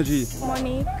 Sean G.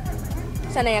 Monique.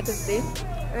 Shania Tuesday.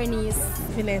 Ernice.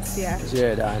 Venetia.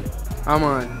 Jordan.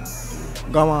 Aman.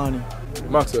 Gamani.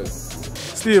 Maxwell.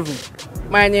 Steven.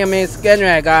 My name is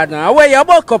Kenry Gardner. Where you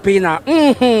buck up in a?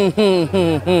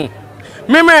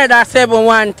 Me murder 7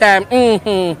 one time.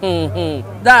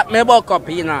 That me buck up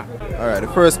in a. Alright, the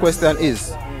first question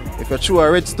is, if you throw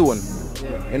a red stone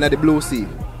in the blue sea,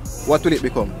 what will it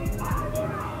become?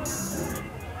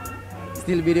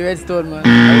 Still be the red stone, man.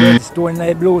 A red stone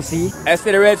like blue sea. I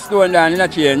see the red stone down, in a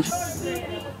change.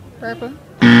 Purple.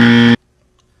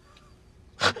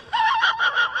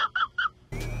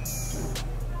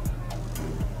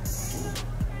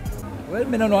 Well,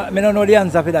 me don't know the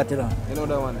answer for that, you know. You know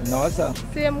that one? No, sir.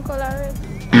 Same color red.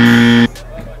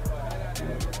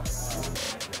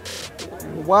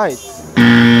 White.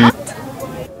 What?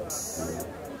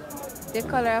 The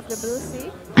color of the blue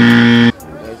sea.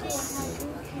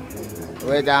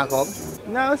 Where that come?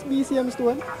 Now it's BCM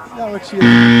stone. Now it's change.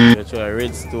 You try a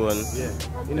red stone. Yeah.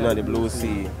 You know the blue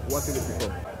sea. What will it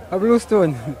become? A blue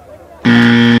stone.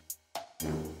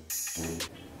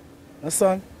 A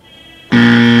son.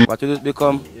 What will it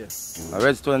become? Yeah. A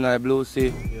red stone and a blue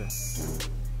sea. Yeah.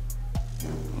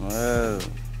 Well.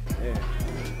 Yeah.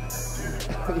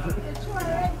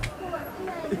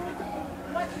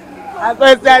 I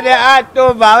first time they had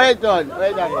to wait on.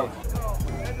 Wait on.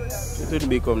 It will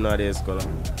become nowadays color.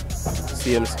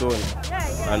 Same stone.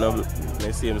 And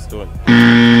the same stone.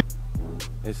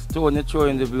 A stone you throw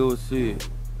in the blue sea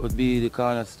would be the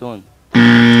cornerstone.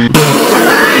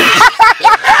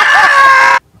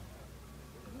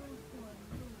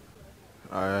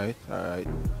 Alright, alright.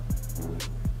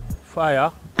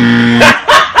 Fire.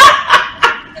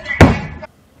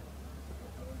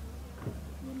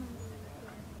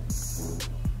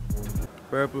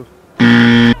 Purple.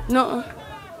 No.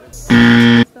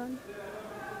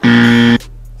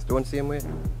 Stone same way.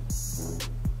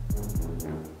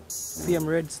 Same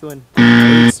red stone.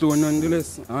 Red stone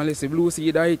nonetheless. Unless the blue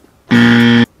sea died.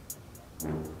 Blue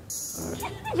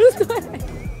stone.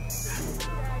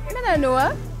 I don't know.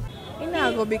 It's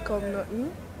not going to become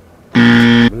nothing.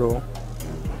 No.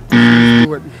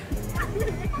 Stone.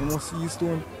 You must see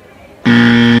stone.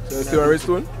 So you still a red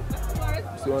stone?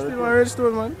 Still a red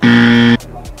stone, man.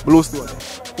 Blue stone?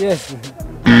 Yes.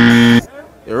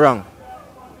 You're wrong.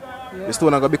 Yeah. The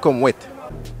stone are going to become wet.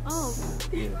 Oh.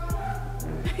 Yeah.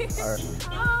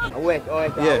 Alright. Wet,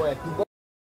 Yeah. wet.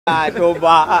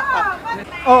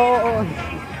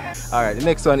 Alright, the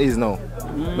next one is now.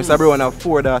 Mr. Brown have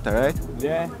 4 daughters, right?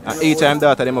 Yeah. And each time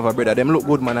daughter them have a brother. Them look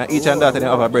good, man. And each time daughter them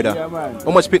have a brother. Yeah, man.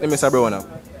 How much pitney Mr. Brown have?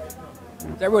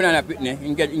 Mr. Brown have a pitney.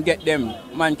 You get them.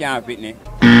 Man can't have pitney.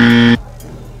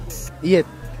 8.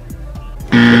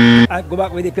 I go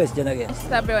back with the question again.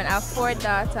 Mr. Brown have 4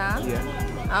 daughters.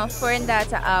 Yeah. And 4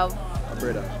 daughters have a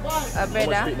brother. A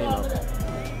brother. How much pitney now?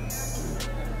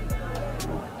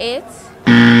 8.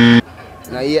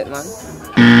 Now 8, man.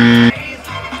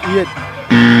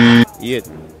 8.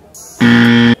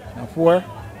 4.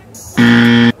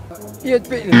 8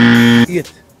 pitney.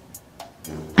 8.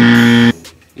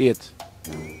 8.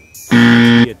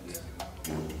 8.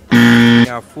 You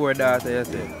have 4 daughters,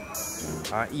 you say.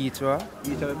 And each one?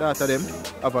 Each of the daughter them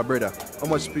have a brother. How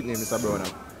much pitney Mr. Brown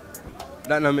have?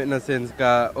 That don't make no sense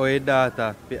because all your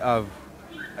daughter have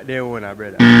their own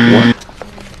brother. What?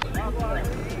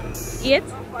 8.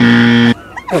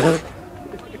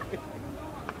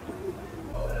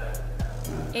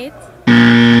 8.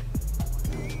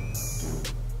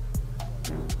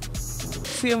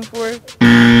 Same 4.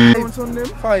 Some them?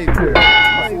 5.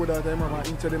 4 daughters have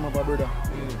each of them have a brother.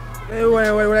 Hey,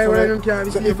 why them can't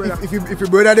be same brother? If you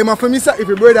brother them for me, if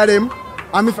you brother them,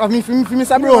 and if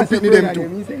Mr. Brown pitney them too.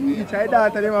 Each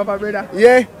daughter them have a brother.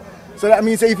 Yeah. So that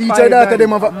means if each daughter them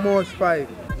have a most 5.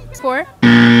 4.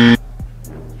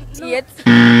 8.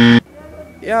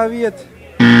 You have 8.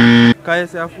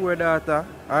 Because you say 4 daughters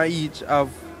and each have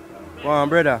one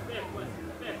brother.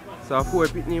 So 4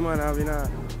 pitney man having a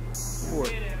 4.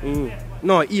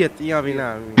 No, 8 you having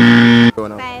a.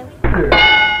 5.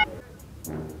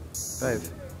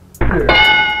 5.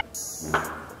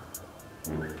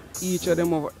 Each of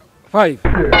them have 5.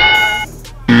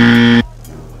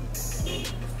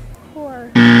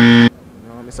 4.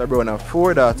 No, Mr. Brown have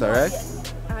 4 daughters, right?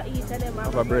 Each of them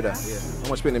Have a brother. Yeah. How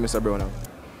much pitney Mr. Brown have?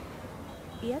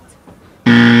 8.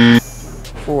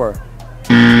 4.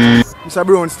 Mr.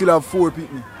 Brown still have 4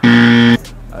 pitney.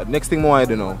 Next thing more I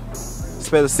don't know.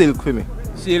 Spell silk for me.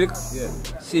 Silk? Yeah.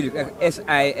 Silk.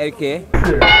 S-I-L-K.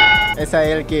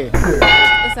 S-I-L-K.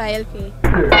 S-I-L-K.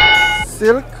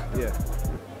 Silk? Yeah.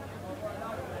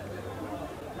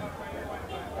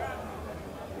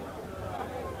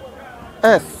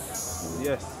 S.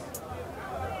 Yes.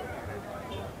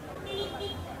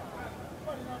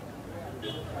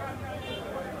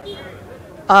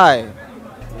 I.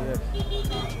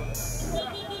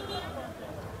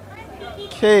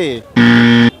 K.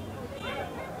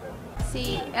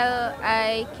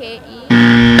 C-L-I-K-E.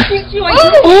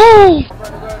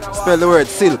 Spell the word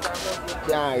silk.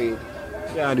 Can't read.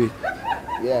 Can't do it.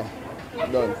 Yeah,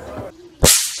 done.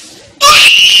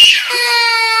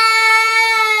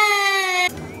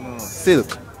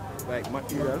 Silk. Like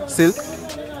material. Silk.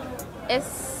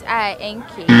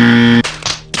 S-I-N-K.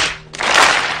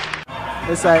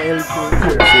 S-I-L-K.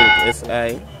 Silk.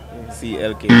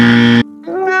 S-I-C-L-K.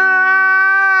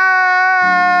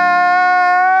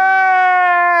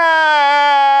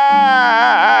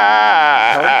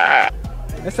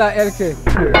 S-I-L-K.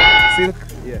 Silk.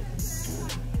 Yeah.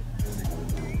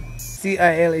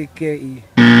 C-I-L-A-K-E.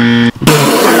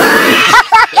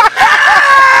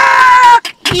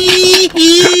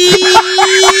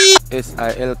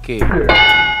 S-I-L-K.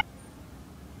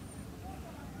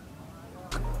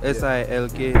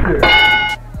 S-I-L-K. S-I-L-K.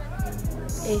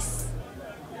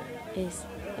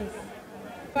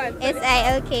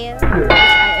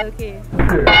 S-I-L-K.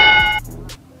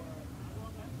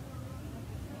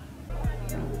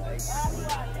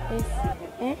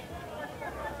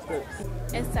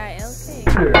 S-I-L-K.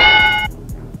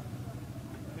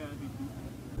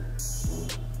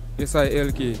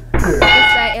 S-I-L-K.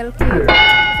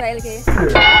 S-I-L-K.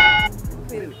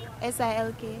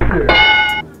 S-I-L-K.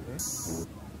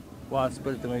 What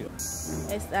spell to me?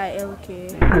 S-I-L-K.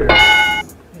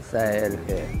 S-I-L-K.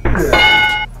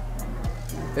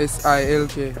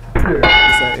 S-I-L-K.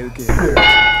 S-I-L-K.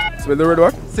 Spell the word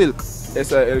what? Silk.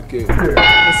 S-I-L-K.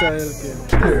 S-I-L-K.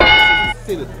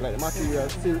 Silk, like material,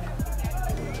 silk.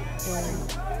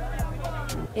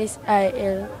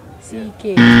 S-I-L-C-K.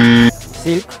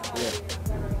 Silk? Yeah.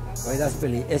 Why that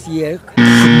spell it? S-E-L-K?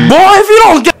 Boy, if you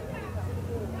don't get...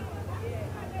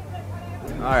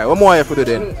 Alright, what more you put it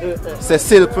then? Say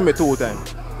silk for me 2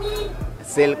 times.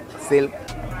 Silk, silk.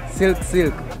 Silk,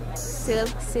 silk. Silk,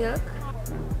 silk.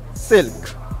 Silk.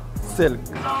 Silk.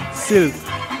 Silk.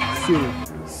 Silk.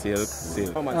 Silk,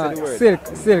 silk. Come on, say the word. Silk,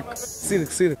 silk. Silk,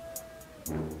 silk.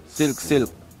 Silk, silk.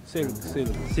 Silk, silk.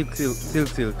 Silk, silk, silk,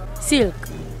 silk. Silk.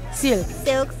 Silk.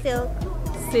 Silk, silk.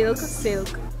 Silk, silk.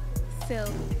 Silk.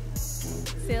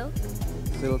 Silk.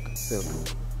 Silk, silk.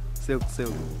 Silk,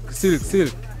 silk. Silk,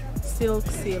 silk. Silk,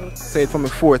 silk. Say it for me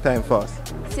 4 times fast.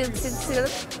 Silk, silk, silk.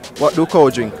 What do cow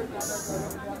drink?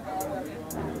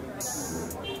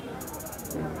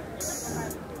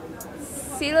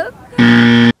 Silk.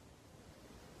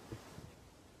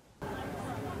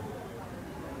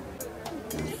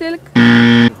 Silk.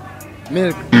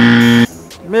 Milk.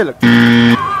 Milk.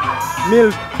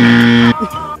 Milk.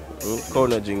 Cow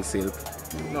no drink silk.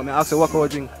 No, me ask you what cow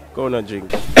drink. Cow no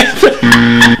drink.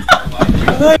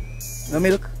 No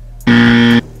milk.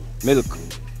 Milk.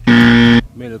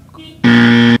 Milk.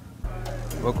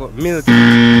 Milk.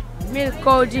 Milk,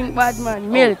 cow drink, bad man.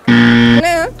 Milk.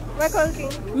 No, what cow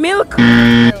drink? Milk.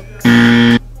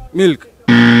 Milk.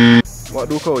 What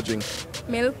do cow drink?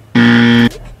 Milk.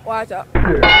 Water.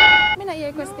 Me not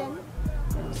hear question.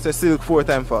 Say silk 4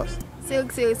 times fast.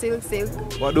 Silk, silk, silk, silk.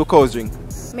 What do cows drink?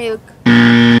 Milk.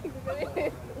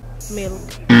 Milk.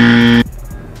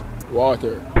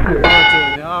 Water.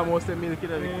 I almost said milk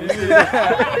in it.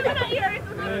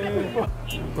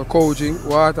 A cow drink.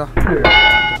 Water.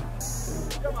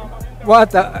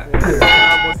 Water. I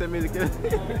almost said milk in it.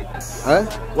 Huh?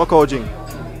 What cow drink?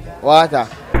 Water.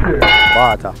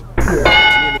 Water.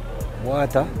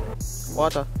 Water.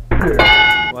 Water.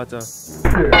 Water.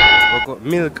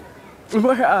 Milk.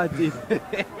 Where are they?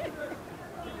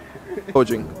 Cow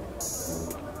drink.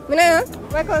 Me no,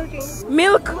 what cow drink?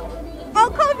 Milk. Oh,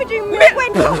 cow drink milk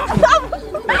when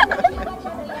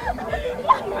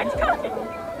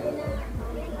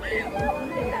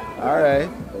Alright.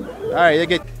 Alright, you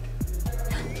get...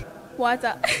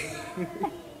 Water.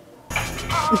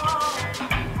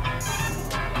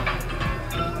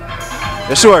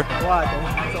 You sure? Water.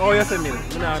 So, oh, you say milk. I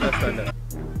don't understand that.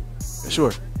 You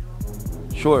sure?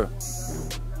 Sure.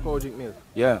 Cow drink milk.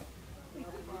 Yeah.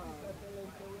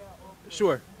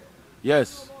 Sure.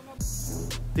 Yes.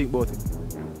 Think about it.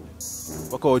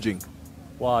 What cow drink?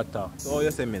 Water. So,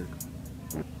 you say milk.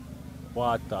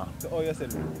 Water. So, you say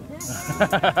milk.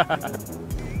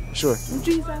 Sure.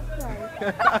 Jesus Christ.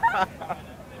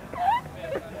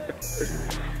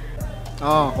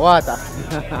 Oh, water.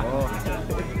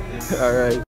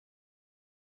 Alright.